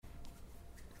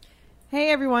Hey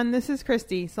everyone, this is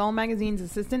Christy, Soul Magazine's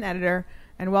assistant editor,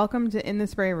 and welcome to In the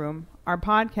Spray Room, our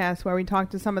podcast where we talk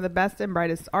to some of the best and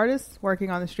brightest artists working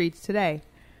on the streets today.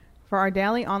 For our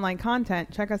daily online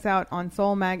content, check us out on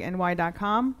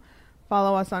soulmagny.com,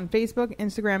 follow us on Facebook,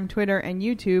 Instagram, Twitter, and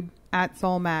YouTube at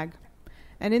soulmag.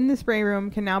 And In the Spray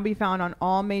Room can now be found on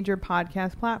all major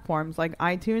podcast platforms like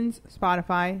iTunes,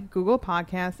 Spotify, Google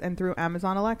Podcasts, and through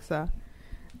Amazon Alexa.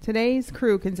 Today's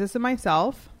crew consists of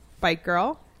myself, Bike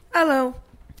Girl. Hello.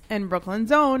 And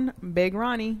Brooklyn's own Big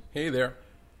Ronnie. Hey there.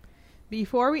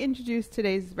 Before we introduce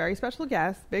today's very special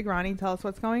guest, Big Ronnie, tell us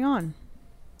what's going on.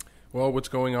 Well, what's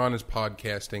going on is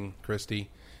podcasting, Christy.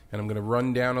 And I'm going to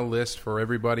run down a list for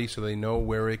everybody so they know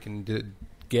where it can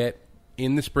get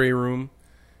In the Spray Room,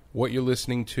 what you're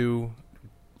listening to,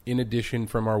 in addition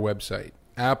from our website.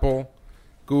 Apple,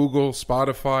 Google,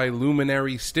 Spotify,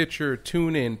 Luminary, Stitcher,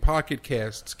 TuneIn, Pocket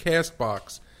Casts,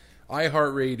 CastBox,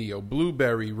 iHeartRadio,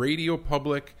 Blueberry, Radio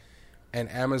Public, and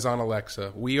Amazon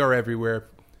Alexa. We are everywhere.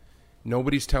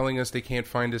 Nobody's telling us they can't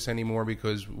find us anymore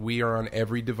because we are on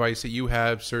every device that you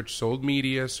have. Search Sold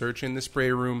Media, search In the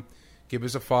Spray Room. Give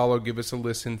us a follow, give us a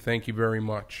listen. Thank you very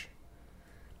much.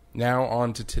 Now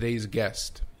on to today's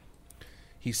guest.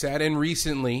 He sat in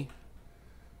recently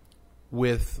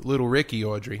with Little Ricky,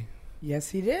 Audrey. Yes,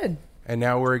 he did. And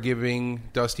now we're giving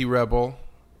Dusty Rebel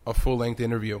a full-length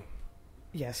interview.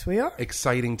 Yes, we are.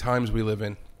 Exciting times we live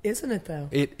in. Isn't it, though?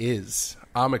 It is.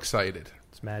 I'm excited.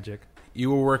 It's magic.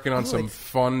 You were working on some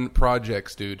fun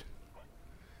projects, dude.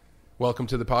 Welcome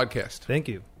to the podcast. Thank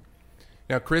you.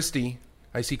 Now, Christy,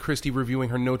 I see Christy reviewing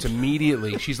her notes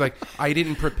immediately. She's like, I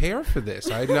didn't prepare for this.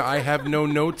 I have no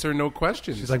notes or no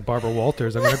questions. She's like Barbara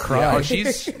Walters. I'm going to cry. Yeah, oh,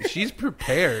 she's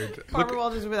prepared. Barbara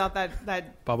Walters without that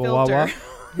Baba filter. Wawa?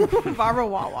 Barbara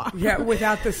Wawa. Yeah,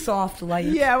 without the soft light.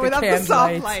 Yeah, without the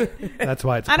soft light. That's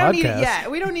why it's a I don't podcast. need it yet.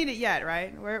 We don't need it yet,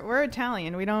 right? We're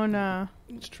Italian. We don't.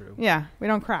 It's true. Yeah, we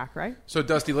don't crack, right? So,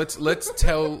 Dusty, let's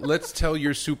tell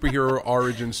your superhero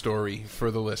origin story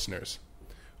for the listeners.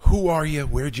 Who are you?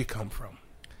 Where'd you come from?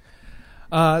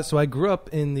 So I grew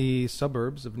up in the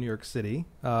suburbs of New York City.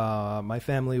 My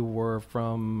family were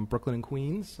from Brooklyn and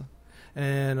Queens,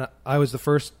 and I was the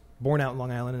first born out in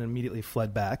Long Island and immediately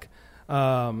fled back.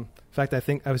 In fact, I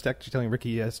think I was actually telling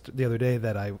Ricky the other day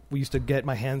that we used to get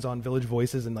my hands on Village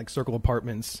Voices and like Circle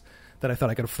apartments that I thought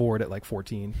I could afford at like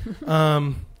 14.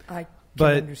 I can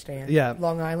understand. Yeah,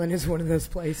 Long Island is one of those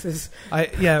places.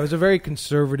 It was a very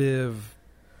conservative,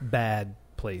 bad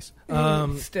place.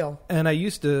 Still. And I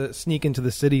used to sneak into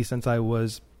the city since I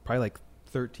was probably like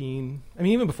 13. I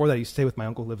mean, even before that, I used to stay with my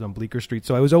uncle who lived on Bleecker Street.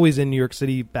 So I was always in New York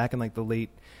City back in like the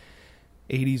late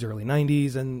 80s, early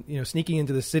 90s. And, sneaking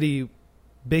into the city,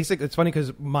 it's funny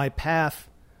because my path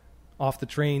off the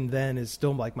train then is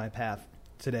still like my path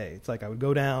today. It's like I would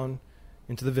go down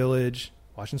into the Village,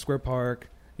 Washington Square Park.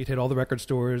 You'd hit all the record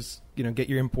stores, get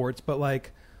your imports. But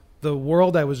like the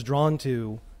world I was drawn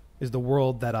to is the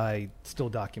world that I still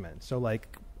document. So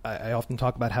like I often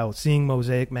talk about how seeing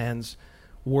Mosaic Man's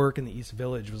work in the East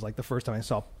Village was like the first time I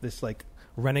saw this like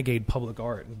renegade public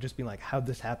art and just being like, how'd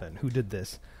this happen? Who did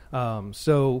this?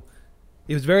 So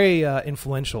it was very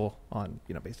influential on,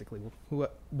 basically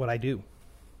what I do.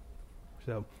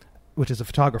 So, which is a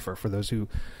photographer for those who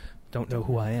don't know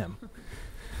who I am.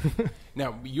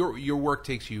 Now, your work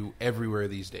takes you everywhere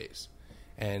these days.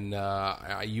 And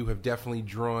you have definitely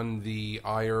drawn the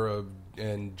ire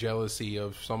and jealousy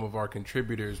of some of our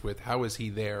contributors with how is he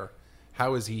there?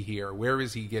 How is he here? Where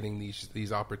is he getting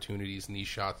these opportunities and these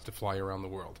shots to fly around the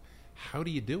world? How do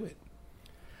you do it?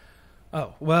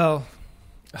 Oh, well...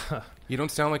 You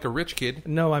don't sound like a rich kid.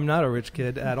 No, I'm not a rich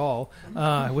kid at all.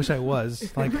 I wish I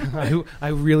was. Like, I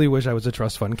really wish I was a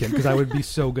trust fund kid because I would be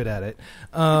so good at it.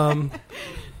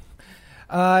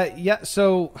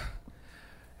 So...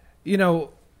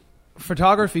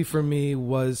 photography for me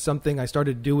was something I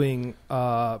started doing,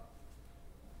 I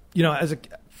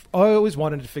always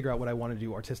wanted to figure out what I wanted to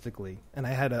do artistically. And I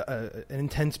had an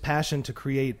intense passion to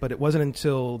create, but it wasn't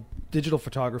until digital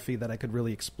photography that I could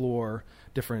really explore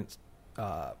to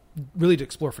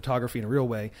explore photography in a real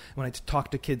way. When I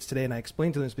talk to kids today and I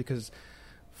explain to them, it's because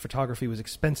photography was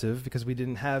expensive because we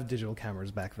didn't have digital cameras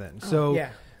back then.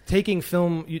 Taking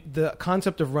film, the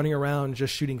concept of running around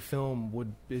just shooting film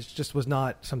was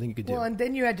not something you could do. Well, and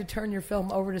then you had to turn your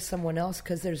film over to someone else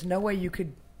because there's no way you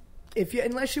could,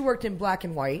 unless you worked in black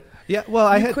and white. Yeah,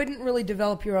 well, you couldn't really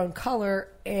develop your own color,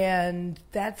 and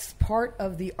that's part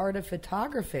of the art of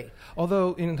photography.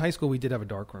 Although in high school we did have a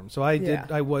darkroom, so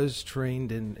I was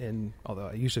trained in. Although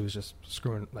I usually was just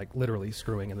literally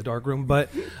screwing in the darkroom, but.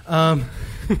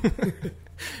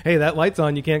 Hey, that light's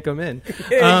on. You can't come in.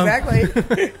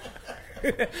 Exactly.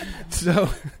 So,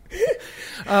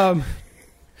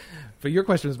 but your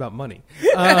question is about money.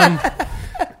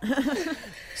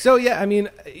 So yeah, I mean,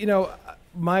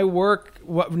 my work.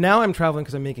 Now I'm traveling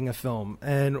because I'm making a film,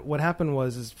 and what happened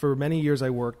is for many years I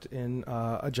worked in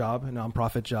a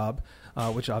nonprofit job,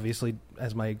 which obviously,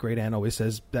 as my great aunt always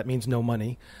says, that means no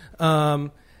money.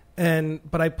 But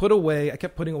I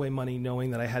kept putting away money,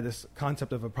 knowing that I had this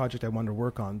concept of a project I wanted to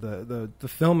work on. The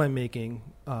film I'm making,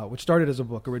 which started as a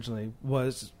book originally,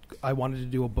 was I wanted to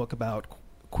do a book about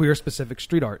queer specific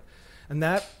street art, and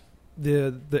that.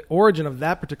 The origin of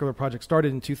that particular project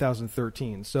started in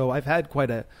 2013. So I've had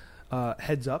quite a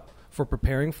heads up for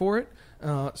preparing for it.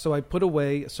 So I put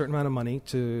away a certain amount of money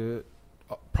to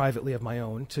privately of my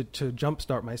own to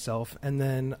jumpstart myself, and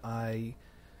then I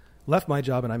left my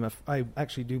job, and I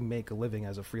actually do make a living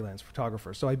as a freelance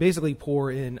photographer. So I basically pour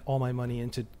in all my money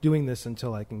into doing this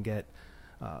until I can get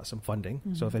some funding.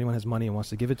 Mm-hmm. So if anyone has money and wants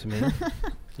to give it to me,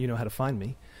 you know how to find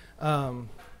me.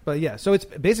 But yeah, so it's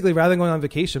basically rather than going on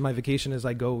vacation, my vacation is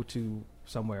I go to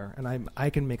somewhere and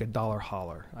I can make $1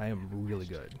 holler. I am really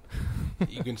good.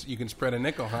 You can spread a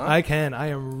nickel, huh? I can. I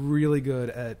am really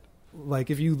good at, like,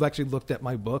 if you actually looked at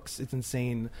my books, it's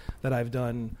insane that I've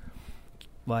done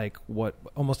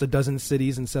almost a dozen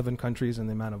cities in 7 countries and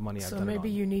the amount of money I've done. So maybe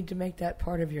you need to make that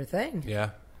part of your thing. Yeah.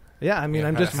 Yeah, I mean,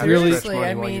 I'm just really.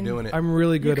 Doing it. I'm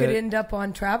really good at. You could at end up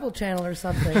on Travel Channel or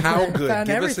something. How good? Found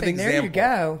Give everything. us an example. There you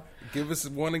go. Give us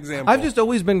one example. I've just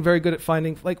always been very good at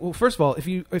finding, first of all,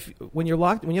 when you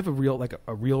have a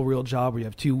real job where you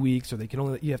have 2 weeks, or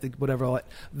you have to whatever,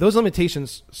 those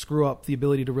limitations screw up the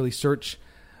ability to really search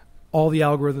all the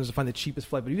algorithms to find the cheapest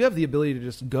flight. But if you have the ability to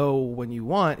just go when you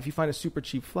want, if you find a super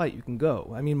cheap flight, you can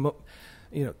go. I mean,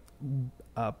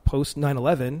 post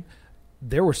 9/11.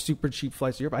 There were super cheap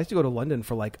flights to Europe. I used to go to London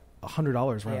for like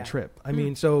 $100 round trip. I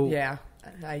mean, so yeah.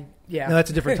 Now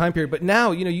that's a different time period. But now,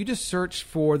 you just search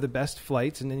for the best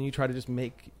flights, and then you try to just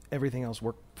make everything else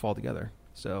fall together.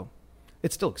 So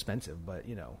it's still expensive, but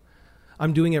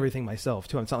I'm doing everything myself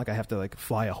too. It's not like I have to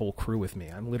fly a whole crew with me.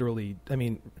 I'm literally,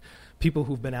 people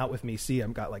who've been out with me see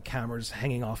I've got cameras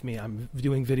hanging off me. I'm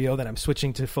doing video, then I'm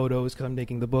switching to photos because I'm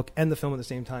making the book and the film at the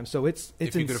same time. So it's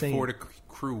if you insane. could afford a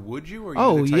crew, would you? Or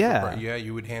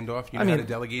you would hand off. You know how to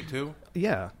delegate too.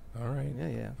 Yeah. All right.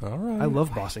 Yeah. All right. I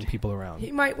love bossing people around.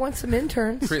 He might want some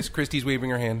interns. Christy's waving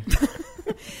her hand.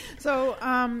 So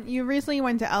you recently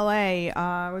went to L.A.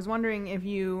 I was wondering if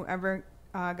you ever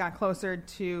got closer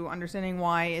to understanding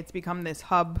why it's become this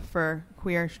hub for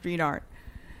queer street art.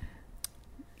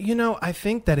 I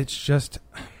think that it's just,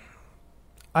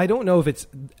 I don't know if it's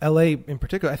LA in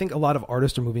particular. I think a lot of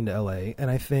artists are moving to LA,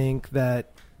 and I think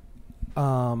that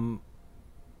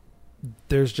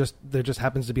there just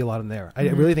happens to be a lot of them there. I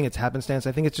really think it's happenstance.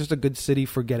 I think it's just a good city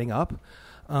for getting up.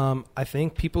 I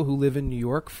think people who live in New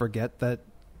York forget that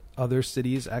other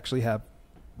cities actually have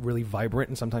really vibrant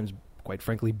and sometimes, quite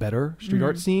frankly, better street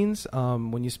art scenes.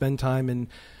 When you spend time in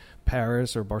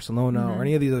Paris or Barcelona or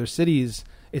any of these other cities,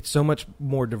 it's so much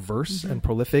more diverse and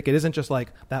prolific. It isn't just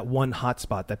that one hot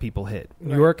spot that people hit. Right.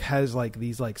 New York has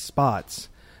these spots,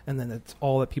 and then it's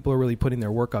all that people are really putting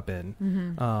their work up in.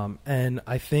 And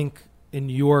I think in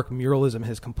New York, muralism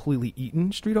has completely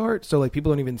eaten street art. So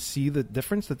people don't even see the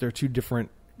difference, that they're two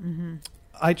different.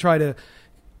 I try to,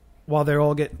 while they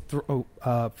all get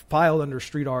filed under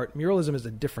street art, muralism is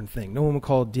a different thing. No one would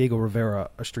call Diego Rivera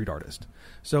a street artist.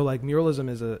 So muralism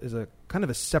is a kind of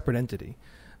a separate entity.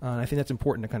 And I think that's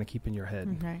important to kind of keep in your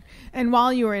head. Okay. And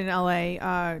while you were in LA,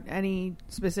 any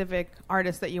specific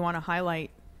artists that you want to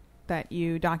highlight that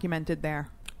you documented there?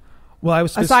 Well, I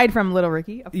was aside from Little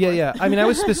Ricky. Of course. Yeah. I mean, I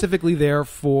was specifically there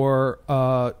for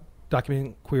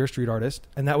documenting queer street artists,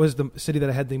 and that was the city that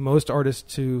I had the most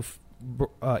artists to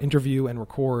interview and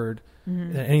record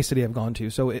in any city I've gone to.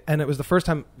 So, it was the first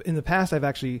time in the past I've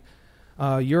actually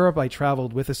Europe. I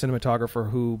traveled with a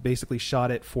cinematographer who basically shot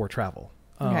it for travel.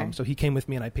 So he came with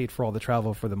me, and I paid for all the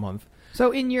travel for the month.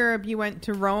 So in Europe, you went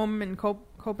to Rome and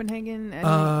Copenhagen?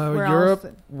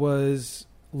 Europe was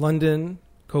London,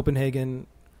 Copenhagen,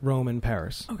 Rome, and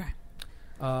Paris. Okay.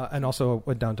 And also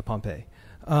went down to Pompeii.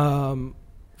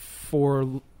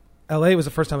 For LA, it was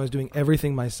the first time I was doing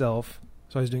everything myself.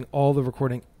 So I was doing all the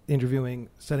recording, interviewing,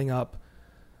 setting up,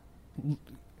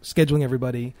 scheduling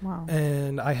everybody. Wow.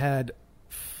 And I had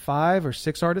 5 or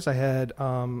 6 artists. I had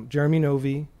Jeremy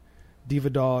Novi, Diva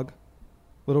Dog,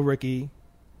 Little Ricky,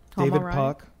 David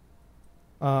Puck.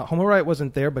 Homo Riot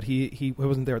wasn't there, but he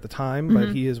wasn't there at the time, but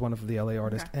he is one of the LA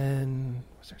artists. Okay. And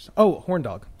was there Horn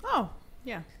Dog. Oh,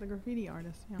 yeah, the graffiti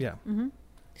artist. Yeah.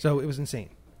 So it was insane.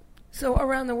 So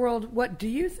around the world, what do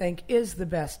you think is the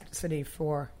best city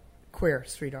for queer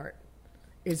street art?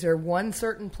 Is there one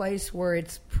certain place where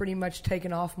it's pretty much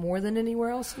taken off more than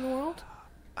anywhere else in the world?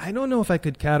 I don't know if I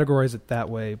could categorize it that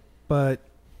way, but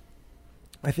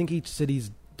I think each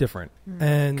city's different.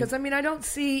 And Because, I mean, I don't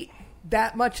see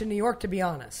that much in New York, to be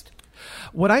honest.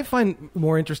 what I find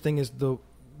more interesting is the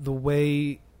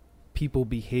way people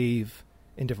behave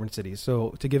in different cities.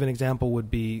 So to give an example would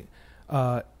be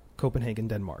Copenhagen,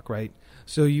 Denmark, right?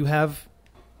 So you have,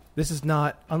 this is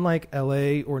not, unlike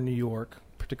LA or New York,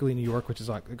 particularly New York, which is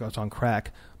goes on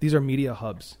crack, these are media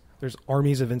hubs. There's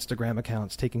armies of Instagram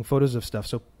accounts taking photos of stuff.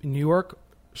 So in New York,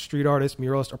 street artists,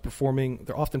 muralists are performing,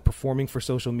 they're often performing for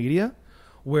social media,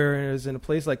 whereas in a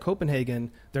place like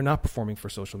Copenhagen, they're not performing for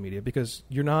social media because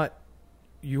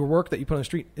your work that you put on the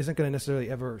street isn't going to necessarily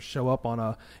ever show up on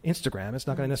a Instagram. It's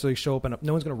not going to necessarily show up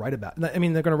no one's going to write about it. I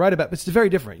mean, they're going to write about it, but it's very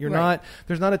different.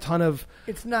 There's not a ton of...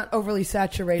 It's not overly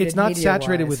saturated. It's not media-wise.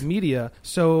 saturated with media.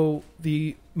 So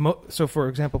so for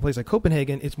example, a place like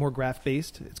Copenhagen, it's more graph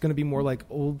based. It's going to be more like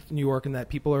old New York in that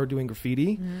people are doing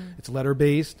graffiti. It's letter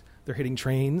based. They're hitting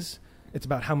trains. It's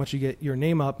about how much you get your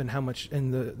name up and how much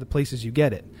and the places you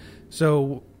get it.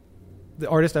 So the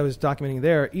artist I was documenting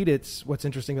there, Edith's, what's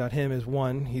interesting about him is,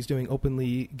 one, he's doing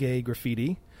openly gay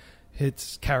graffiti.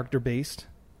 It's character based,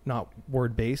 not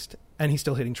word based, and he's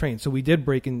still hitting trains. So we did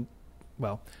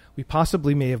we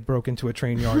possibly may have broken into a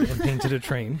train yard and painted a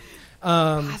train.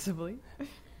 Possibly.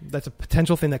 That's a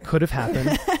potential thing that could have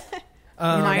happened.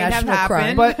 Might have national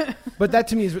crime. happened. But that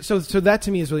to me is so that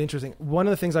to me is really interesting. One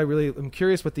of the things I really am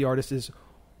curious with the artist is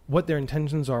what their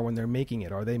intentions are when they're making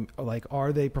it. And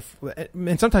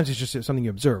sometimes it's just something you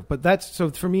observe. But that's, so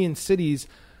for me in cities,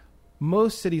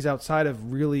 most cities outside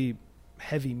of really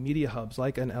heavy media hubs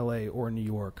like in LA or New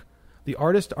York, the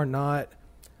artists are not,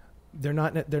 they're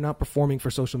not performing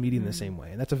for social media in the same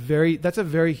way. And that's a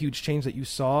very huge change that you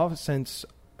saw since,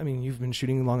 I mean, you've been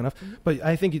shooting long enough, but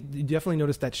I think you definitely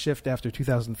noticed that shift after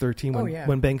 2013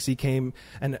 when Banksy came,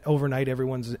 and overnight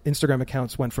everyone's Instagram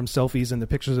accounts went from selfies and the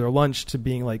pictures of their lunch to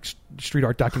being like street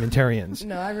art documentarians.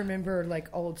 No, I remember like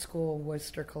old school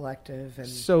Worcester Collective and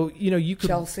so you could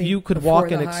Chelsea you could before walk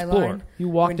the and High explore. Line, You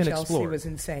walked when and Chelsea explored. was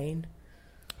insane.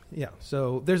 Yeah,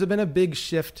 so there's been a big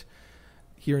shift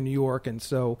here in New York, and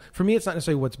so for me, it's not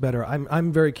necessarily what's better.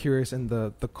 I'm very curious in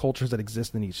the cultures that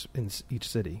exist in each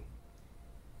city.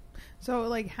 So,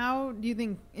 like, how do you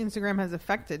think Instagram has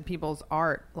affected people's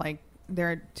art? Like,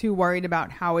 they're too worried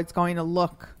about how it's going to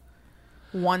look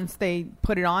once they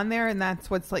put it on there, and that's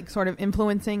what's, like, sort of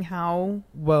influencing how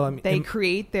they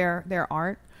create their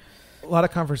art? A lot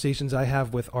of conversations I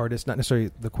have with artists, not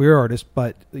necessarily the queer artists,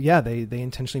 but yeah, they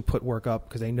intentionally put work up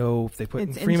because they know if they put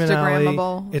It's in Freeman Alley,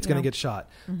 Instagrammable, it's going to get shot.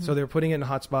 So they're putting it in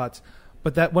hot spots.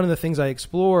 But that one of the things I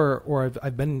explore, or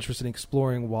I've been interested in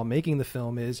exploring while making the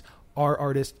film, is, are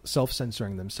artists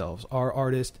self-censoring themselves? Are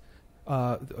artists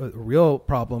a real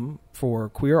problem for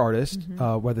queer artists,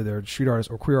 whether they're street artists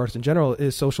or queer artists in general,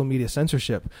 is social media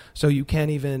censorship. So you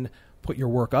can't even put your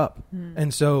work up.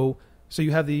 And so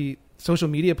you have the social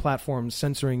media platforms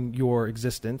censoring your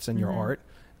existence and your art.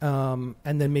 And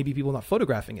then maybe people not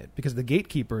photographing it because the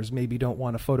gatekeepers maybe don't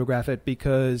want to photograph it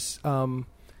because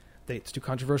it's too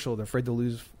controversial. They're afraid to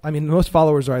lose. I mean, most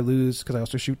followers I lose because I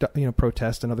also shoot,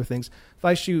 protest and other things.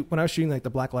 When I was shooting like the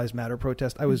Black Lives Matter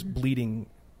protest, I was bleeding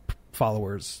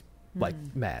followers like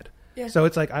mad. Yeah. So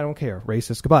it's like, I don't care.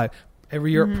 Racist. Goodbye.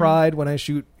 Every year at Pride, when I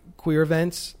shoot queer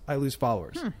events, I lose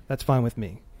followers. That's fine with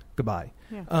me. Goodbye.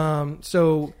 Yeah.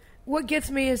 So what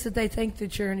gets me is that they think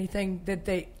that you're anything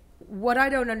what I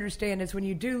don't understand is when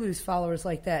you do lose followers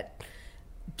like that,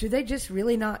 do they just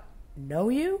really not know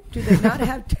you? Do they not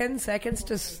have 10 seconds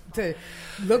to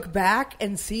look back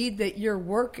and see that your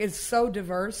work is so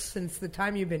diverse since the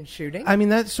time you've been shooting? I mean,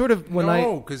 that's sort of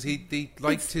because they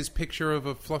liked his picture of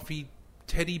a fluffy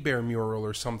teddy bear mural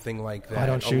or something like that. I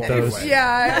don't shoot those.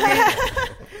 Yeah,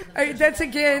 I mean, that's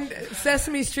again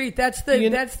Sesame Street. That's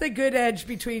the good edge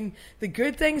between the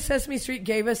good things Sesame Street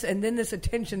gave us and then this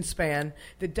attention span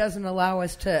that doesn't allow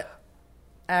us to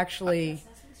actually.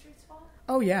 Sesame Street's fault?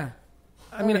 Oh yeah.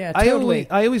 I mean, yeah, I totally.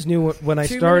 always knew when I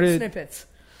 2-minute started. Snippets.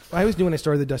 I always knew when I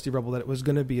started the Dusty Rebel that it was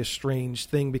going to be a strange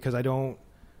thing because I don't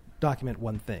document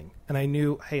one thing, and I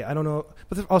knew, hey, I don't know.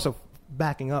 But also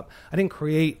backing up, I didn't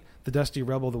create the Dusty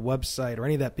Rebel, the website, or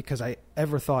any of that because I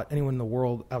ever thought anyone in the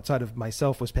world outside of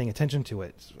myself was paying attention to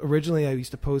it. Originally, I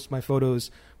used to post my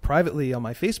photos privately on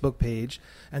my Facebook page,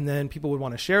 and then people would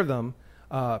want to share them.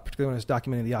 Particularly when I was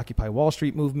documenting the Occupy Wall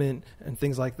Street movement and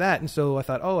things like that. And so I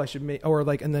thought, I should make,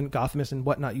 and then Gothamist and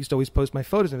whatnot used to always post my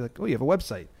photos and be like, you have a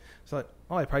website. So I thought,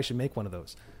 I probably should make one of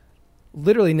those.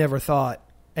 Literally never thought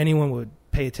anyone would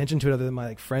pay attention to it other than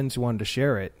my friends who wanted to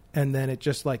share it. and then it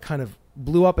just like kind of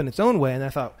blew up in its own way. And I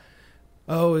thought,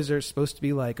 oh, is there supposed to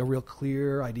be like a real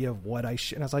clear idea of what I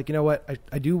should? And I was like, you know what?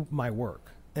 I do my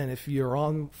work. And if you're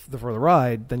on for the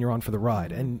ride, then you're on for the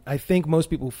ride. And I think most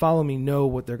people who follow me know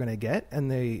what they're going to get, and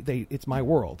they it's my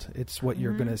world. It's what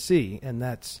you're going to see, and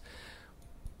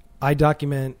I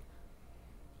document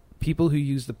people who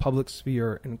use the public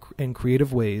sphere in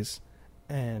creative ways,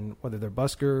 and whether they're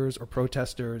buskers or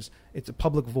protesters, it's a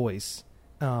public voice,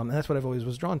 and that's what I've always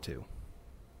was drawn to.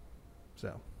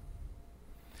 So.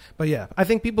 But yeah, I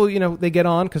think people, they get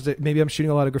on because maybe I'm shooting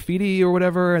a lot of graffiti or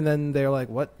whatever, and then they're like,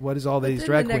 "What is all these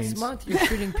drag queens?" Next month, you're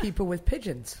shooting people with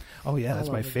pigeons. Oh yeah, that's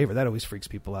my favorite. That always freaks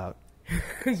people out.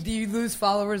 Do you lose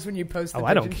followers when you post the pigeon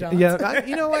I don't care. shots? Yeah,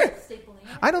 you know what?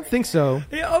 I don't think so.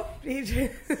 Yeah,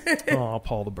 Oh,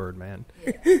 Paul the Birdman.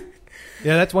 Yeah,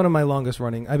 that's one of my longest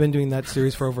running. I've been doing that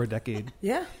series for over a decade.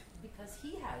 Yeah. Because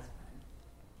he has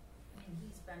been. I mean,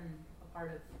 he's been a part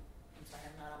of. I'm sorry,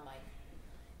 I'm not on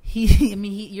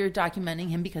mic. You're documenting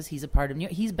him because he's a part of New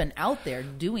York. He's been out there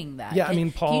doing that. Yeah, I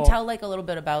mean, Paul. Can you tell like a little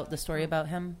bit about the story about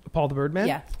him? Paul the Birdman?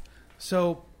 Yeah.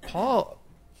 So Paul,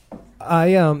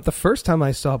 the first time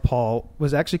I saw Paul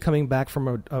was actually coming back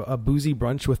from a boozy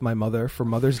brunch with my mother for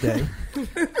Mother's Day,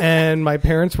 and my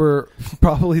parents were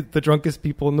probably the drunkest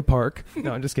people in the park.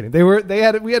 No, I'm just kidding. We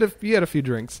had a few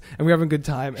drinks, and we were having a good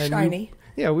time. And Shiny.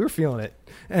 we were feeling it,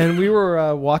 and we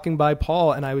were walking by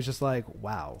Paul, and I was just like,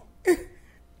 wow.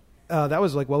 That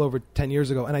was like well over 10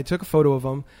 years ago, and I took a photo of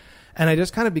him. And I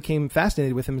just kind of became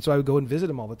fascinated with him. And so I would go and visit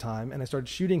him all the time. And I started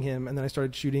shooting him. And then I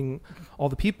started shooting all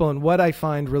the people. And what I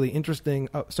find really interesting.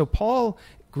 So Paul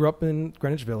grew up in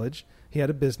Greenwich Village. He had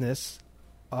a business.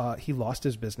 He lost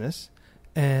his business.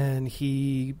 And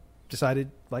he decided,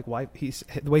 like, the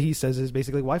way he says is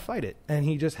basically, why fight it? And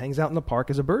he just hangs out in the park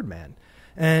as a birdman.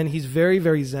 And he's very,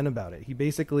 very zen about it. He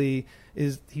basically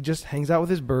he just hangs out with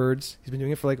his birds. He's been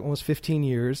doing it for like almost 15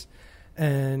 years.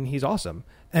 And he's awesome.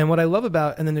 And what I love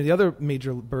and then the other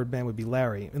major bird band would be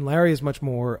Larry. And Larry is much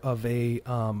more of a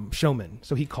showman.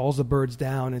 So he calls the birds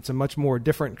down. It's a much more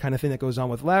different kind of thing that goes on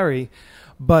with Larry.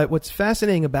 But what's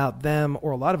fascinating about them,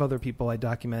 or a lot of other people I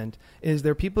document, is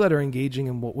they're people that are engaging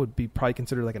in what would be probably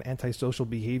considered like an antisocial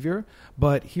behavior.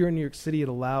 But here in New York City, it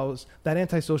allows that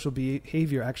antisocial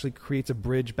behavior actually creates a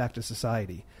bridge back to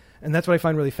society. And that's what I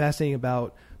find really fascinating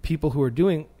about people who are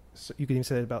doing, so you could even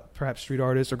say that about perhaps street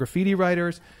artists or graffiti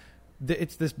writers.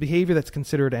 It's this behavior that's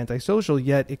considered antisocial,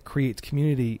 yet it creates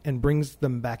community and brings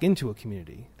them back into a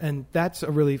community. And that's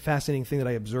a really fascinating thing that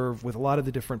I observe with a lot of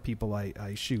the different people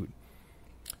I shoot.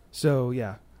 So,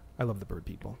 yeah, I love the bird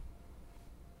people.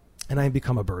 And I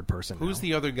become a bird person. Who's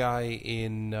the other guy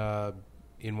in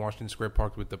Washington Square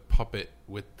Park with the puppet,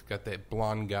 got that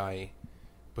blonde guy,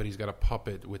 but he's got a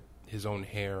puppet with his own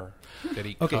hair that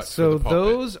he cut for the puppet? So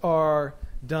those are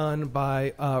done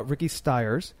by Ricky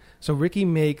Stiers. So Ricky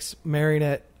makes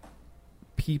marionette,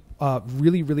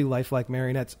 really, really lifelike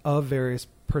marionettes of various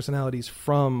personalities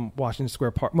from Washington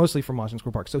Square Park, mostly from Washington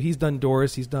Square Park. So he's done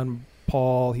Doris, he's done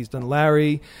Paul, he's done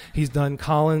Larry, he's done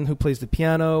Colin, who plays the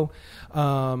piano.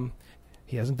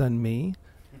 He hasn't done me.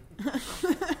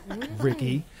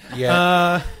 Ricky.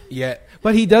 Yeah.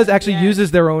 But he does actually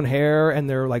uses their own hair, and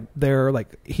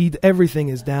everything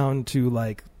is down to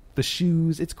like the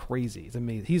shoes. It's crazy. It's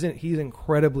amazing. He's an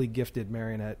incredibly gifted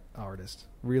marionette artist.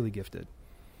 Really gifted.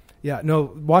 Yeah,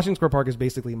 no, Washington Square Park is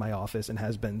basically my office and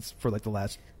has been for like the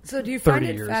last 30 years. So do you find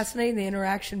it fascinating, the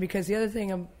interaction? Because the other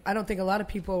thing I don't think a lot of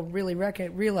people really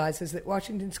realize is that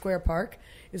Washington Square Park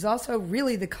is also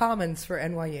really the commons for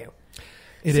NYU.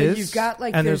 It is. You've got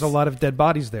there's a lot of dead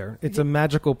bodies there. It's a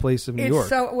magical place of New York.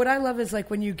 So what I love is like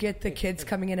when you get the kids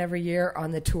coming in every year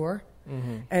on the tour,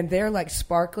 and they're like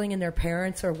sparkling, and their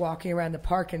parents are walking around the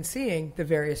park and seeing the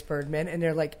various birdmen, and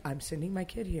they're like, I'm sending my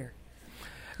kid here.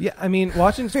 Yeah, I mean,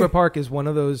 Washington Square Park is one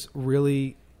of those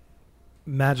really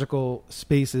magical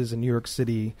spaces in New York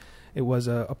City. It was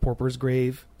a pauper's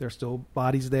grave. There's still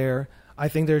bodies there. I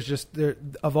think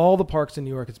of all the parks in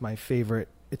New York, it's my favorite.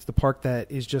 It's the park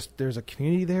that is just, there's a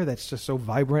community there that's just so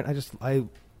vibrant.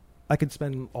 I could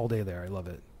spend all day there. I love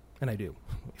it. And I do.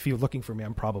 If you're looking for me,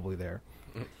 I'm probably there.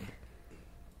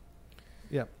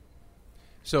 Yeah.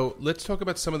 So let's talk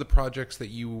about some of the projects that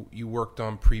you worked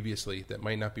on previously that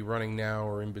might not be running now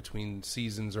or in between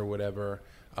seasons or whatever,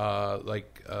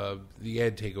 like the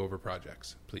ad takeover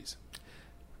projects, please.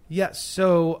 Yeah,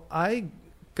 so I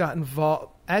got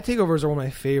involved. Ad takeovers are one of my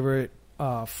favorite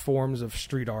forms of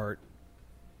street art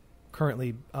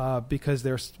currently because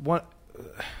there's one.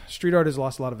 street art has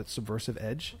lost a lot of its subversive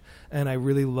edge, and I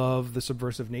really love the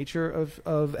subversive nature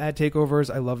of ad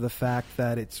takeovers. I love the fact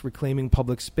that it's reclaiming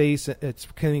public space. It's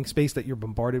reclaiming space that you're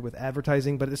bombarded with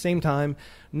advertising, but at the same time,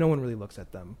 no one really looks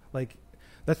at them. Like,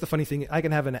 that's the funny thing. I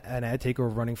can have an ad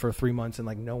takeover running for 3 months and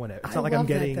like no one. It's not like I'm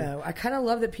getting. That, though. I kind of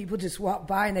love that people just walk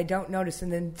by and they don't notice,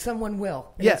 and then someone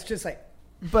will. And Yeah. It's just like.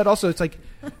 But also, it's like,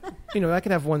 I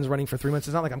can have ones running for 3 months.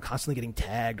 It's not like I'm constantly getting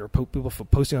tagged or people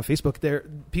posting on Facebook.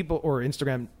 People or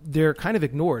Instagram. They're kind of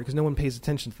ignored because no one pays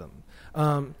attention to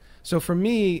them. So for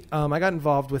me, I got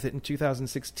involved with it in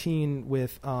 2016.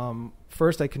 With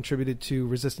first, I contributed to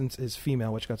Resistance is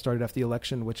Female, which got started after the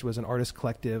election, which was an artist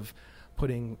collective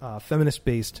putting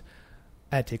feminist-based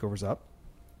ad takeovers up.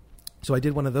 So I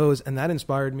did one of those, and that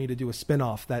inspired me to do a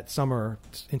spin-off that summer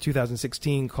in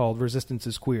 2016 called Resistance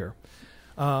is Queer.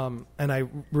 And I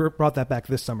brought that back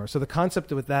this summer. So the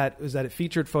concept with that is that it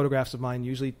featured photographs of mine,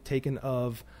 usually taken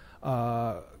of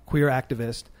queer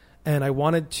activists, and I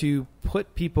wanted to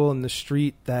put people in the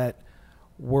street that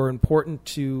were important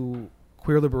to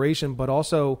queer liberation, but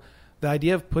also the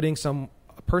idea of putting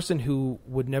a person who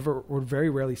would very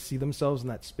rarely see themselves in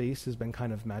that space has been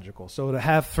kind of magical. So to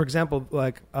have, for example,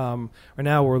 like right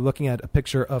now we're looking at a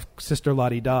picture of Sister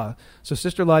Lottie Da. So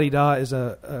Sister Lottie Da is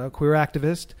a queer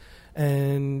activist,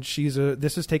 and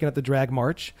this is taken at the Drag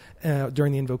March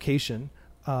during the invocation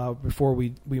before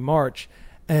we march,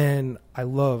 and I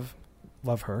love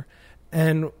her.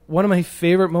 And one of my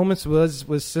favorite moments was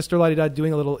Sister Lottie Da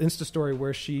doing a little Insta story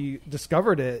where she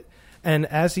discovered it. And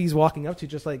as he's walking up to,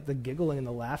 just like the giggling and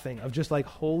the laughing of just like,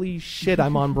 holy shit,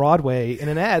 I'm on Broadway in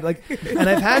an ad. Like, and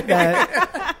I've had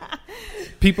that.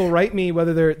 People write me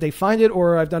whether they find it,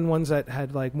 or I've done ones that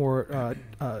had like more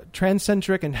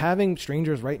transcentric, and having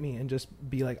strangers write me and just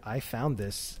be like, I found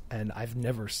this and I've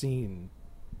never seen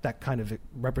that kind of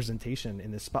representation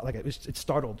in this spot. Like it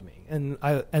startled me, and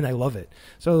I love it.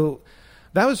 So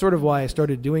that was sort of why I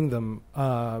started doing them,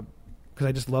 because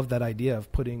I just love that idea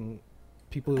of putting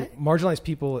marginalized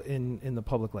people in the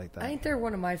public like that. I think they're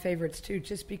one of my favorites too,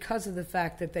 just because of the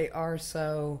fact that they are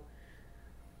so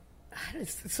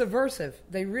subversive.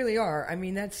 They really are. I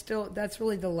mean, that's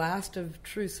really the last of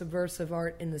true subversive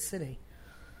art in the city.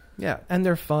 Yeah, and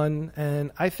they're fun,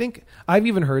 and I think I've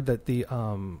even heard that the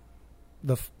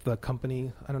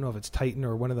company, I don't know if it's Titan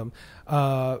or one of them,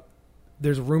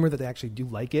 there's a rumor that they actually do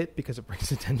like it because it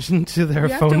brings attention to their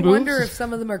phone booths. You have to wonder if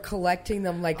some of them are collecting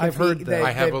them. Like I've heard that. I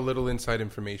have a little inside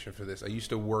information for this. I used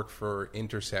to work for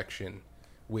Intersection,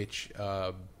 which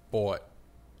bought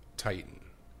Titan.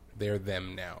 They're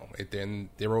them now.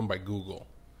 They're owned by Google.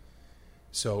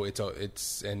 So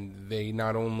and they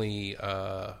not only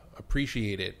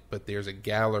appreciate it, but there's a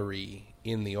gallery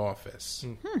in the office.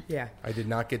 Mm-hmm. Yeah, I did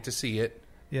not get to see it.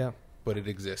 Yeah. But it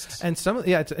exists. And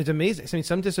it's amazing. I mean,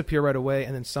 some disappear right away,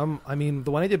 and then some. I mean,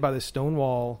 the one I did by the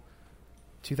Stonewall,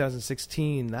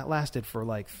 2016, that lasted for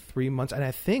like 3 months, and I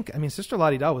think, Sister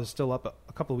Lottie Da was still up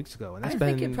a couple of weeks ago, and I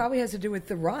think it probably has to do with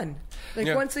the run.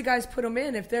 Like once the guys put them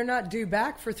in, if they're not due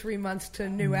back for 3 months to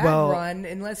new ad run,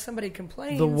 unless somebody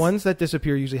complains, the ones that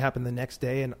disappear usually happen the next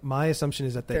day. And my assumption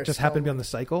is that they just happen to be on the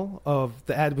cycle of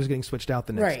the ad was getting switched out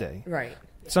the next day. Right.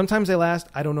 Sometimes they last.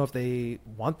 I don't know if they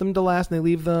want them to last and they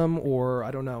leave them, or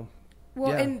I don't know.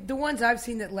 Well, and the ones I've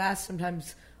seen that last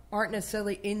sometimes aren't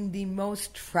necessarily in the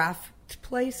most trafficked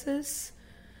places.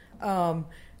 One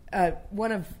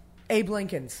of Abe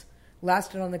Lincoln's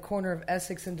lasted on the corner of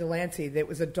Essex and Delancey. There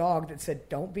was a dog that said,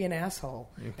 "Don't be an asshole,"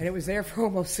 and it was there for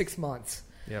almost 6 months.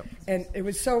 Yep. And it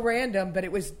was so random, but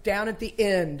it was down at the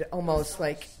end almost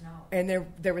like, and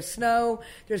there was snow.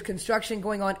 There's construction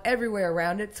going on everywhere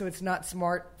around it, so it's not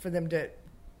smart for them to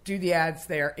do the ads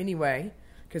there anyway,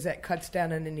 because that cuts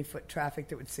down on any foot traffic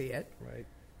that would see it. Right.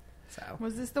 So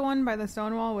was this the one by the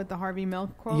Stonewall with the Harvey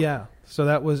Milk quote? Yeah. So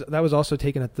that was also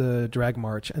taken at the Drag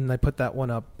March, and I put that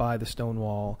one up by the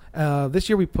Stonewall. This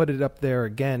year we put it up there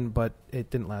again, but it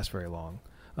didn't last very long.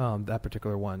 That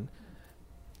particular one.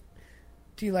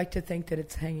 Do you like to think that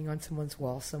it's hanging on someone's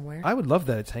wall somewhere? I would love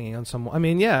that it's hanging on someone. I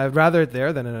mean, yeah, I'd rather it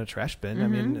there than in a trash bin. Mm-hmm. I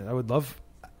mean, I would love.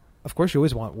 Of course, you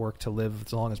always want work to live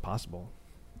as long as possible.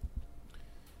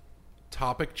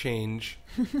 Topic change.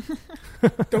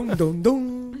 Dun, dun,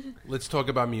 dun. Let's talk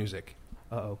about music.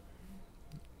 Uh-oh.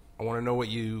 I want to know what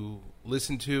you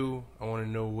listen to. I want to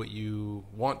know what you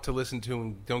want to listen to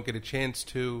and don't get a chance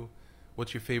to.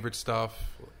 What's your favorite stuff?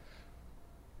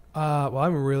 Well,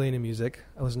 I'm really into music.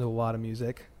 I listen to a lot of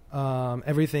music.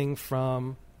 Everything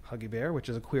from Huggy Bear, which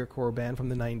is a queercore band from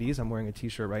the 90s. I'm wearing a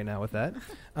T-shirt right now with that.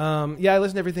 I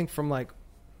listen to everything from like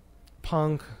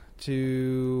punk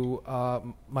to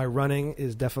my running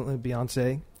is definitely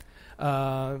Beyonce.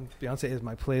 Beyonce is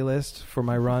my playlist for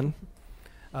my run.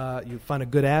 You find a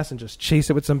good ass and just chase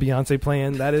it with some Beyonce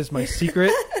playing. That is my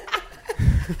secret.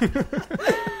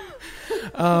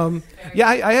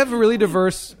 I have a really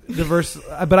diverse,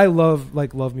 but I love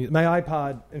music. My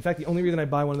iPod, in fact, the only reason I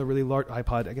buy one of the really large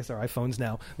iPod, I guess they're iPhones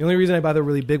now. The only reason I buy the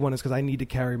really big one is because I need to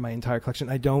carry my entire collection.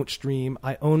 I don't stream.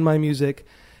 I own my music.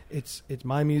 It's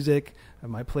my music,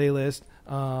 my playlist.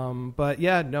 But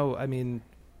yeah, no, I mean,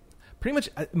 pretty much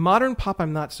modern pop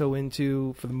I'm not so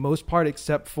into for the most part,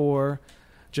 except for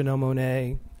Janelle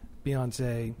Monáe,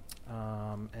 Beyonce,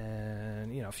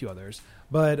 and a few others.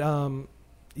 But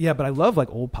yeah, but I love like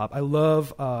old pop. I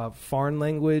love foreign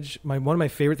language. One of my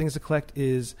favorite things to collect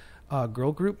is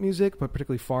girl group music, but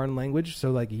particularly foreign language.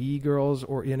 So like Ye Girls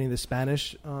or any of the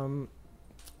Spanish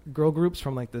girl groups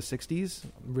from like the 60s.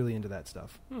 I'm really into that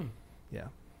stuff. Yeah.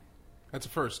 That's a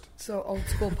first. So old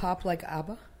school pop like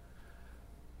ABBA?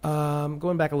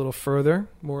 Going back a little further,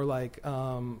 more like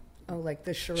like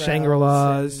the Shirelles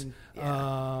Shangri-Las.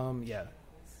 and- Yeah.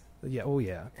 Yeah. Oh,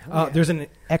 yeah. Hell yeah. There's an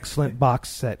excellent box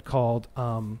set called.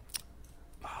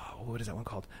 What is that one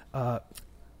called?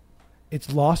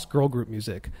 It's Lost Girl Group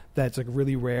Music. That's like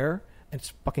really rare. And it's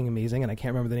fucking amazing. And I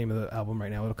can't remember the name of the album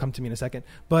right now. It'll come to me in a second.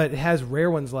 But it has rare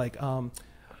ones like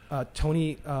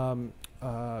Tony.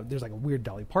 There's like a weird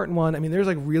Dolly Parton one. I mean, there's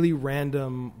like really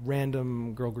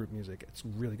random girl group music. It's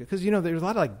really good because there's a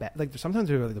lot of like sometimes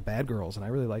they're like the bad girls, and I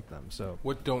really like them. So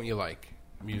What don't you like,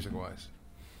 music-wise?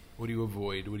 What do you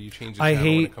avoid? What do you change? I when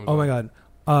hate. it comes Oh my on?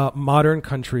 god, modern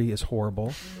country is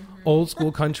horrible. Old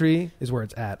school country is where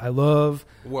it's at. I love.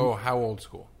 Whoa, how old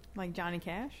school? Like Johnny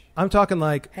Cash, I'm talking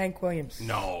like. Hank Williams.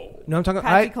 No, I'm talking.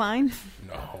 Patsy Cline.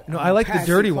 no. I like the Patsy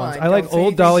dirty Cline. ones. I like Don't say old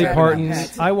anything Dolly bad about Partons.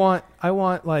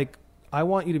 Patsy. I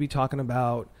want you to be talking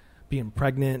about being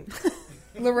pregnant.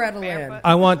 Loretta Lynn. Barefoot.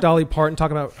 I want Dolly Parton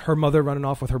talking about her mother running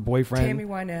off with her boyfriend. Tammy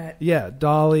Wynette. Yeah,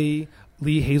 Dolly.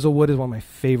 Lee Hazelwood is one of my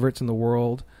favorites in the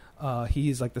world.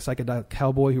 He's like the psychedelic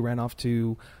cowboy who ran off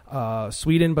to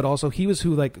Sweden, but also he was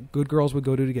who like good girls would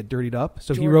go to get dirtied up.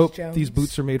 So he George wrote Jones. These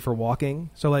Boots Are Made for Walking.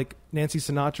 So like Nancy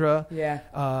Sinatra,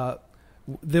 Yeah.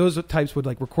 those types would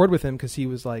like record with him because he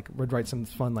was like would write some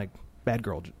fun like bad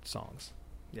girl songs.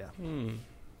 Yeah.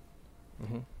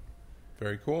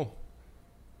 Very cool.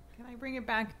 Can I bring it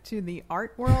back to the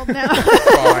art world now?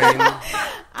 Fine.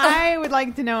 I would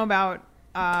like to know about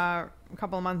a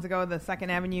couple of months ago the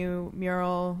Second Avenue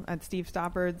mural at Steve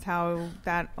Stoppard's, how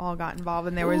that all got involved,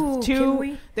 and there was Ooh, can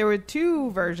we- there were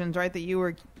two versions, right? That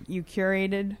you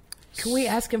curated. Can we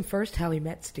ask him first how he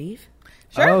met Steve?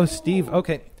 Sure. Oh, Steve.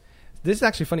 Okay. This is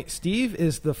actually funny. Steve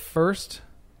is the first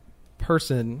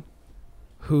person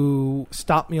who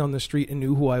stopped me on the street and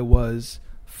knew who I was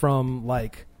from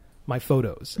like my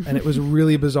photos. And it was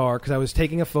really bizarre because I was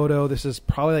taking a photo. This is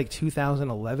probably like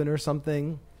 2011 or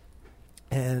something.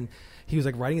 And he was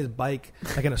like riding his bike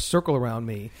like in a circle around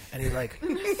me. And he's like,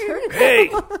 "Hey,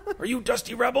 are you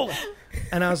Dusty Rebel?"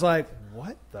 And I was like,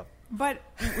 "What the?" But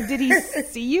did he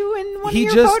see you in one He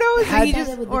of your just photos? had- Or he Said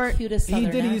just it with or the cutest He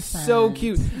Southern did. He's accent. so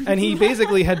cute, and he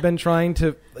basically had been trying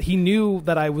to. He knew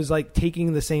that I was like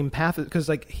taking the same path because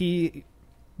like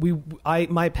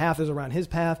my path is around his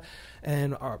path,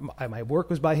 and my work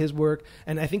was by his work,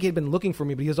 and I think he had been looking for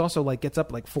me, but he was also like gets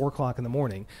up like 4:00 in the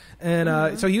morning,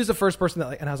 and so he was the first person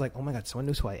that and I was like, oh my god, someone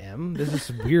knows who I am. This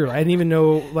is weird. I didn't even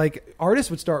know like artists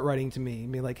would start writing to me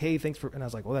and be like, hey, thanks for, and I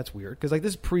was like, well, that's weird because like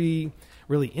this is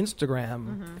really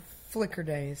Instagram. Flickr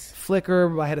days.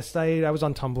 Flickr, I had a site. I was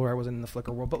on Tumblr. I wasn't in the Flickr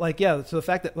world, but like, yeah. So the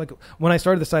fact that like when I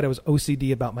started the site, I was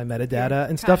OCD about my metadata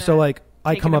and stuff. So kinda like,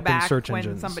 I taken come up in aback search when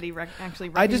engines. somebody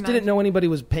actually I just didn't recognized know anybody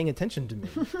was paying attention to me,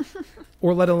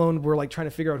 or let alone were like trying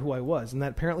to figure out who I was. And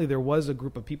that apparently there was a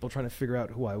group of people trying to figure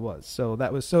out who I was. So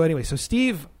that was anyway. So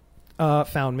Steve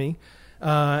found me,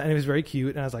 and he was very cute,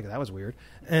 and I was like, that was weird.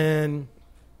 And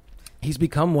he's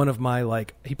become one of my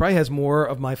like. He probably has more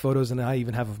of my photos than I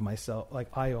even have of myself.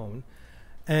 Like I own.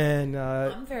 And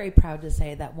I'm very proud to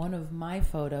say that one of my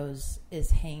photos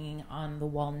is hanging on the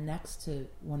wall next to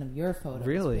one of your photos,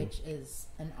 Really? which is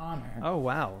an honor. oh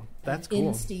wow, that's And in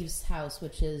cool. Steve's house,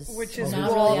 which is wall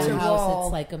not really to a house; wall.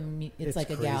 it's like it's like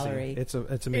crazy. a gallery. It's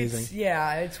amazing.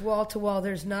 It's wall to wall.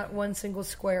 There's not one single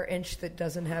square inch that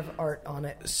doesn't have art on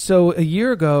it. So a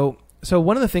year ago,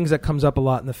 one of the things that comes up a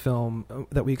lot in the film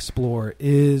that we explore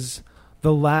is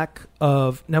the lack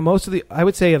of, now I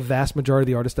would say a vast majority of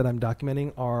the artists that I'm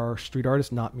documenting are street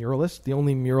artists, not muralists. The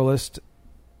only muralist,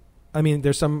 I mean,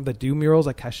 there's some that do murals,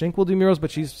 like Kashink will do murals, but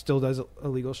she still does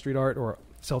illegal street art or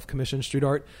self-commissioned street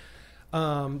art.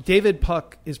 David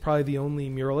Puck is probably the only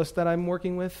muralist that I'm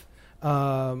working with.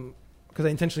 because I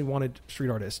intentionally wanted street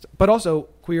artists, but also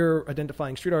queer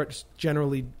identifying street artists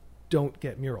generally don't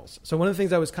get murals. So one of the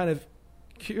things I was kind of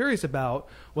curious about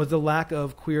was the lack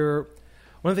of queer.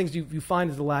 One of the things you find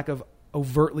is the lack of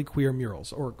overtly queer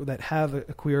murals or that have a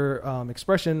queer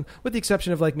expression, with the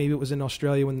exception of like maybe it was in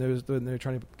Australia when they were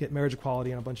trying to get marriage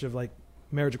equality and a bunch of like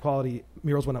marriage equality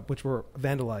murals went up, which were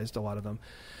vandalized, a lot of them.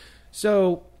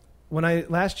 So when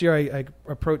last year I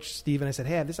approached Steve and I said,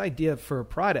 hey, I have this idea for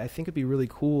Pride. I think it'd be really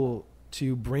cool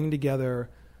to bring together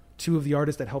two of the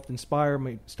artists that helped inspire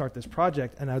me start this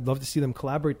project, and I'd love to see them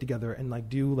collaborate together and like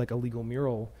do like a legal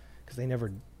mural, because they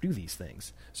never do these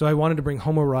things. So I wanted to bring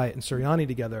Homo Riot and Suryani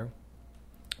together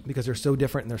because they're so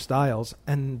different in their styles,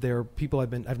 and they're people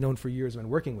I've known for years and been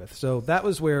working with. So that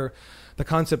was where the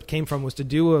concept came from, was to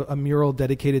do a mural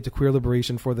dedicated to queer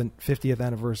liberation for the 50th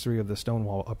anniversary of the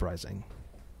Stonewall Uprising.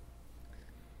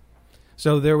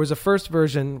 So there was a first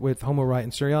version with Homo Riot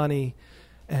and Suryani,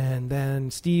 and then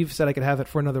Steve said I could have it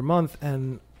for another month,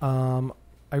 and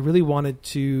I really wanted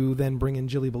to then bring in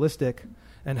Jilly Ballistic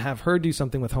and have her do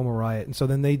something with Homo Riot. And so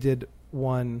then they did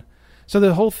one. So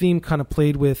the whole theme kind of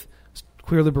played with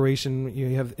queer liberation.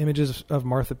 You have images of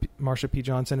Marsha P.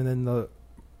 Johnson, and then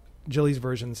Jilly's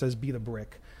version says "Be the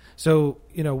Brick." So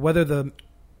whatever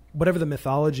the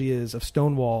mythology is of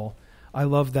Stonewall, I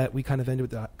love that we kind of ended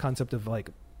with the concept of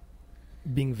like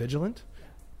being vigilant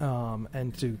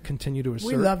and to continue to assert.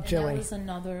 We love Jilly. And that was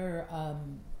another.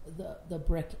 The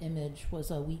brick image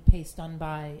was a wheat paste done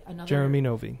by another Jeremy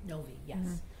Novi. Novi, yes.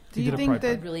 Mm-hmm. He Do you did a think Pride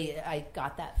that Really, I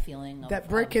got that feeling. That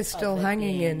brick is still it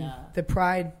hanging being, in the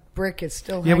Pride brick is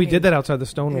still. Yeah, we hanging did that outside the in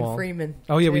Stonewall. Freeman.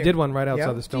 Oh yeah, we too. did one right outside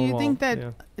Yep. the do Stonewall. you think that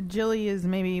Yeah. Jilly is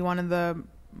maybe one of the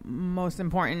most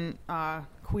important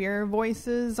queer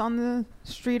voices on the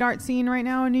street art scene right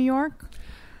now in New York?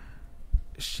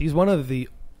 She's one of the.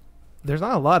 There's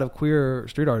not a lot of queer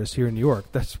street artists here in New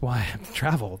York. That's why I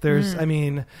travel. There's, I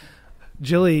mean,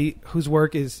 Jilly, whose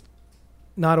work is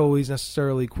not always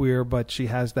necessarily queer, but she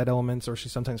has that elements, or she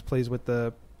sometimes plays with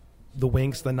the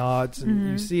winks, the nods, and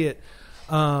you see it.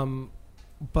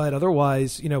 But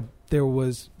otherwise, there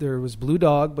was Blue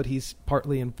Dog, but he's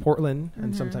partly in Portland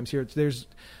and sometimes here. There's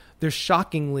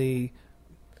shockingly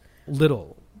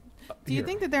little. Do you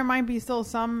think that there might be still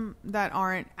some that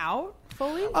aren't out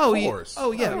fully? Oh, Of course.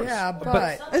 Oh yeah. Yeah,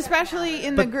 but Especially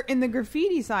in the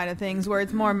graffiti side of things, where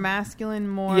it's more masculine,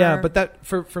 more Yeah, but that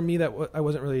for me I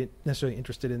wasn't really necessarily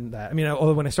interested in that. I mean,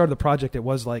 although when I started the project, it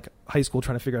was like high school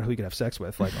trying to figure out who you could have sex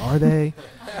with. Like, are they?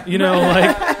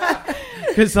 Like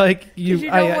because like you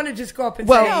don't want to just go up and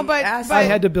well, say, No, but- ask I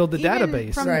them. had to build the even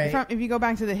database. Right. From, if you go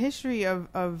back to the history of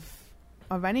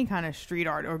any kind of street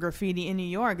art or graffiti in New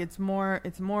York, it's more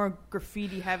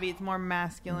graffiti heavy. It's more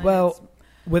masculine. Well,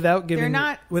 without giving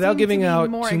not- without seem giving to be out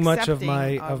more too much of accepting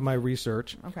my of- my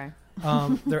research, okay.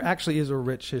 there actually is a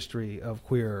rich history of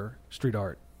queer street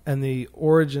art, and the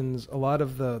origins. A lot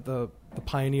of the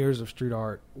pioneers of street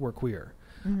art were queer,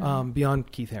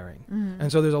 beyond Keith Haring,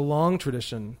 and so there's a long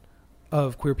tradition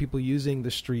of queer people using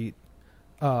the street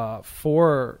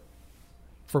for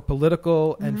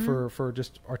political and for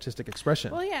just artistic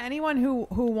expression. Well, yeah, anyone who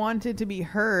wanted to be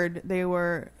heard, they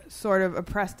were sort of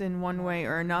oppressed in one way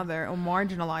or another, or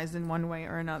marginalized in one way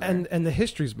or another. And the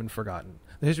history's been forgotten.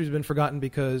 The history's been forgotten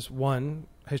because one,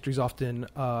 history's often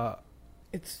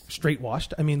It's straight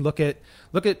washed. I mean, look at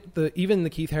even the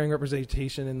Keith Haring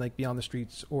representation in like Beyond the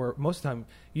Streets, or most of the time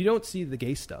you don't see the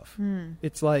gay stuff.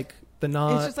 It's like the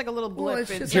it's just like a little blip. Well, it's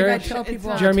just like I tell people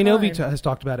not- all Jeremy the Novi time. has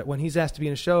talked about it when he's asked to be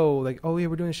in a show. Like, oh yeah,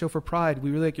 we're doing a show for Pride.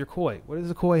 We really like your koi. What does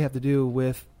the koi have to do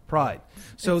with Pride?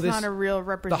 So it's this not a real the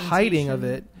representation. hiding of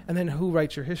it, and then who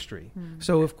writes your history?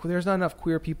 So if there's not enough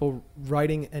queer people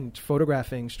writing and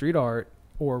photographing street art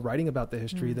or writing about the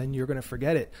history, then you're going to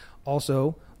forget it.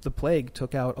 Also, the plague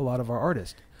took out a lot of our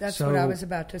artists. That's So what I was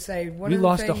about to say. One we of the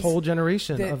lost a things whole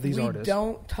generation that of these we artists.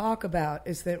 don't talk about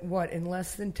is that in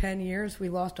less than 10 years we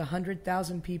lost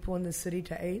 100,000 people in the city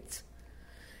to AIDS,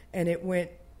 and it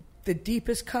went. The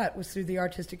deepest cut was through the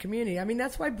artistic community. I mean,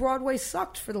 that's why Broadway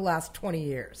sucked for the last 20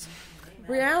 years.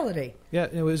 Reality. Yeah,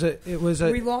 it was a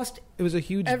We lost it was a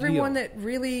huge everyone deal. that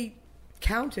really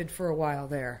counted for a while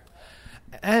there.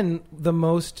 And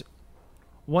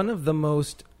one of the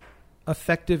most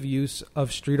effective use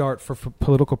of street art for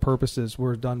political purposes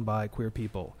were done by queer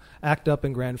people. Act Up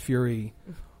and Grand Fury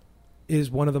is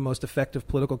one of the most effective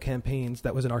political campaigns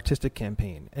that was an artistic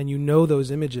campaign. And those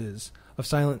images of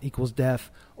silent equals death,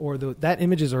 or that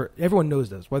images are, everyone knows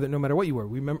those, no matter what you were.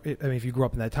 Remember, I mean, if you grew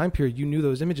up in that time period, you knew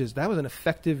those images. That was an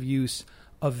effective use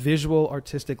of visual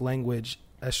artistic language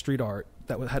as street art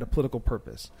that had a political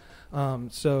purpose.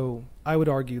 So I would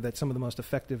argue that some of the most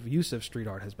effective use of street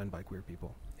art has been by queer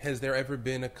people. Has there ever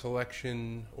been a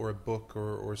collection or a book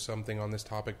or something on this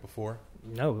topic before?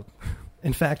 No.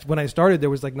 In fact, when I started,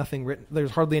 there was like nothing written. There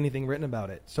was hardly anything written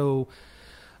about it. So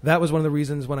that was one of the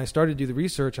reasons when I started to do the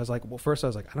research, I was like, well, first I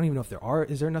was like, I don't even know if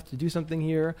is there enough to do something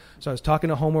here? So I was talking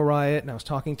to Homo Riot and I was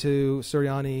talking to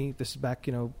Suryani. This is back,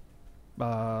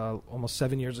 almost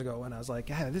 7 years ago. And I was like,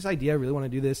 yeah, this idea, I really want to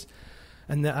do this.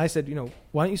 And then I said,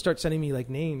 why don't you start sending me like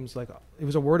names? Like it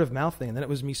was a word of mouth thing. And then it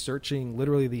was me searching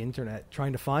literally the internet,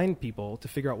 trying to find people to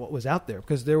figure out what was out there.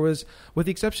 Because there was, with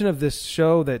the exception of this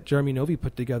show that Jeremy Novi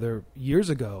put together years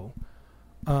ago,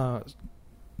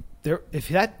 if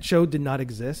that show did not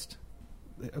exist,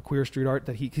 a queer street art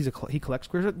that he collects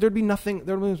queer art,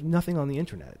 there was nothing on the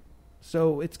internet.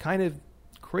 So it's kind of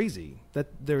crazy that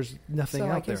there's nothing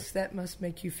out there. So I guess that must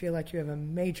make you feel like you have a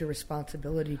major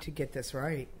responsibility to get this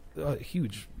right.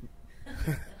 Huge.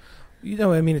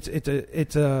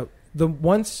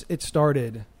 Once it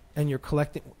started and you're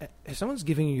collecting, if someone's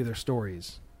giving you their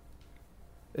stories,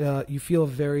 you feel a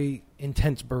very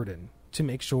intense burden to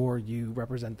make sure you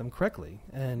represent them correctly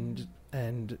and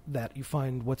that you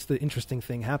find what's the interesting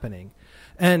thing happening.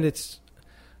 And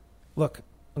look,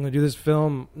 I'm going to do this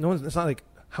film. It's not like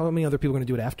how many other people are going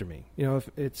to do it after me?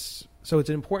 It's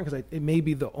important because it may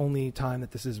be the only time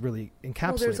that this is really encapsulated.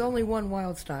 Well, there's only one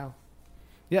Wild Style.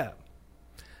 Yeah.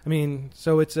 And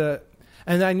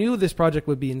I knew this project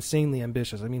would be insanely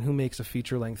ambitious. I mean, who makes a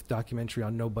feature-length documentary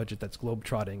on no budget that's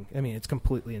globe-trotting? I mean, it's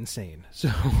completely insane. So,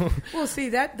 well, see,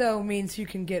 that, though, means you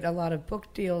can get a lot of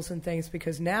book deals and things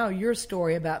because now your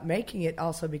story about making it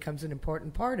also becomes an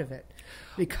important part of it.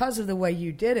 Because of the way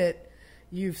you did it,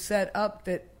 you've set up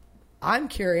that I'm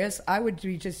curious. I would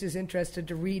be just as interested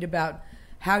to read about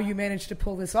how you managed to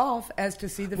pull this off as to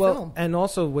see the film. And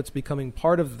also what's becoming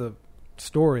part of the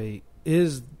story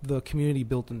is the community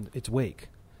built in its wake.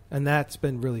 And that's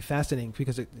been really fascinating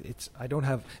because if I had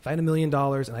 $1 million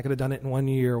and I could have done it in 1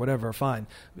 year or whatever, fine.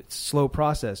 It's a slow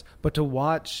process. But to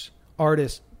watch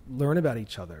artists learn about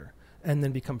each other and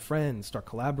then become friends, start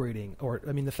collaborating,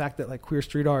 the fact that like Queer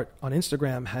Street Art on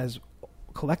Instagram has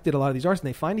collected a lot of these artists and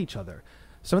they find each other.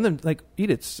 Some of them, like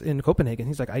Edith's in Copenhagen,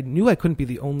 he's like, I knew I couldn't be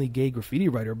the only gay graffiti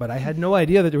writer, but I had no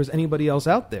idea that there was anybody else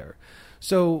out there.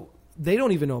 So they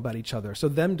don't even know about each other. So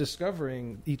them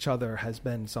discovering each other has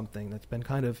been something that's been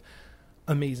kind of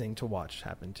amazing to watch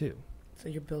happen too. So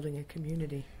you're building a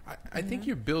community. I think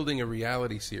you're building a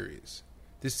reality series.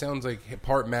 This sounds like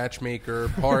part matchmaker,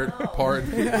 part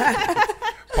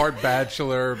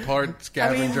bachelor, part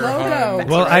scavenger hunt.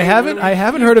 Well, I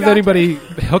haven't heard of anybody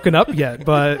hooking up yet,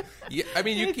 but yeah, I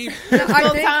mean, you keep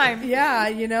time.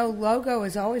 Yeah, Logo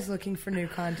is always looking for new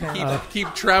content.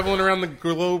 Keep traveling around the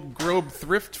globe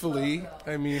thriftfully.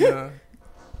 I mean, yeah,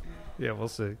 we'll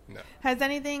see. No. Has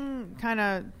anything kind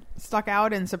of stuck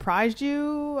out and surprised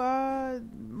you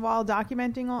while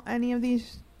documenting any of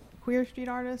these queer street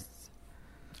artists?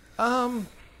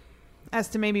 As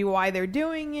to maybe why they're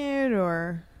doing it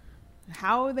or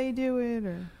how they do it,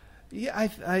 or yeah,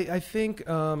 I think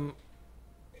what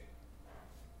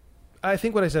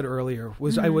I said earlier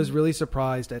was I was really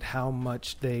surprised at how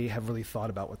much they have really thought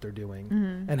about what they're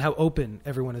doing and how open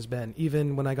everyone has been.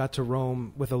 Even when I got to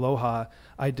Rome with Aloha,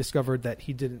 I discovered that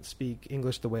he didn't speak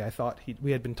English the way I thought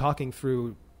we had been talking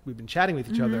through. We've been chatting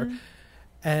with each other.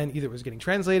 And either it was getting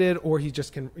translated or he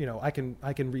just can, I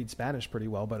can read Spanish pretty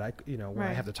well, but when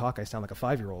I have to talk, I sound like a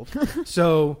 5-year-old.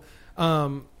 So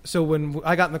when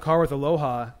I got in the car with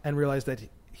Aloha and realized that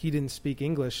he didn't speak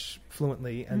English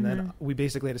fluently, and then we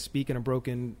basically had to speak in a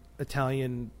broken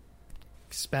Italian,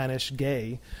 Spanish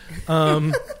gay,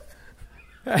 and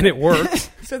it worked.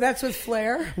 So that's with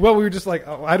Flair? Well, we were just like,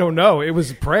 I don't know. It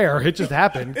was prayer. It just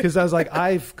happened because I was like,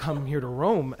 I've come here to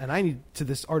Rome and I need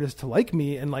this artist to like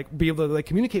me and like be able to like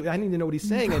communicate. I need to know what he's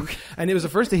saying. And it was the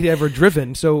first day he'd ever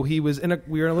driven. So we were in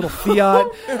a little Fiat.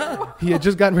 He had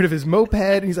just gotten rid of his moped.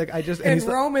 And he's like,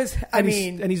 Rome is,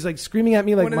 and he's like screaming at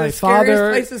me like one of my the father.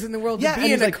 Scariest places in the world to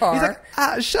be in a car. He's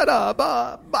like, shut up,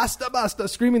 basta,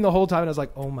 screaming the whole time. And I was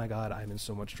like, oh my God, I'm in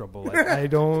so much trouble. Like, I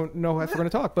don't know if we're going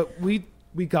to talk, but we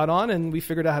got on and we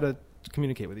figured out how to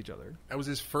communicate with each other. That was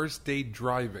his first day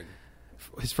driving.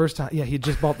 His first time, yeah. He had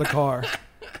just bought the car,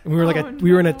 and we were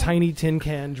we were in a tiny tin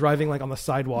can driving like on the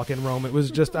sidewalk in Rome. It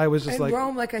was just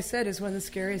Rome, like I said, is one of the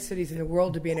scariest cities in the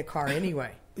world to be in a car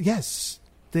anyway. Yes,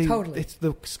 totally. It's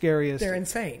the scariest. They're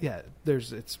insane. Yeah,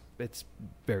 it's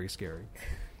very scary.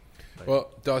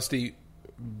 Well, Dusty,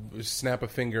 snap a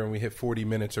finger and we hit 40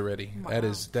 minutes already. Wow.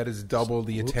 That is double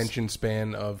the attention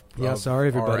span of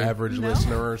our average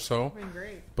listener or so. Been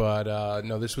great. But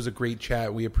no, this was a great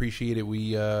chat. We appreciate it.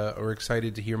 We are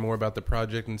excited to hear more about the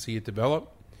project and see it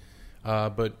develop.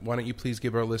 But why don't you please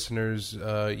give our listeners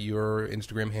your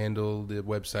Instagram handle, the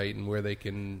website, and where they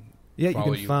can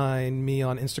follow you can find me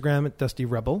on Instagram at Dusty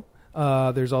Rebel.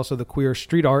 There's also the Queer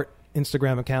Street Art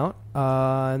Instagram account.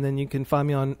 And then you can find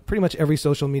me on pretty much every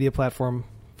social media platform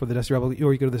for the Dusty Rebel,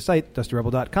 or you go to the site,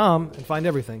 dustyrebel.com, and find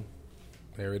everything.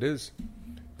 There it is.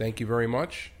 Thank you very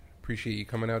much. Appreciate you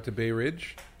coming out to Bay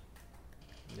Ridge.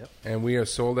 Yep. And we are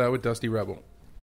sold out with Dusty Rebel.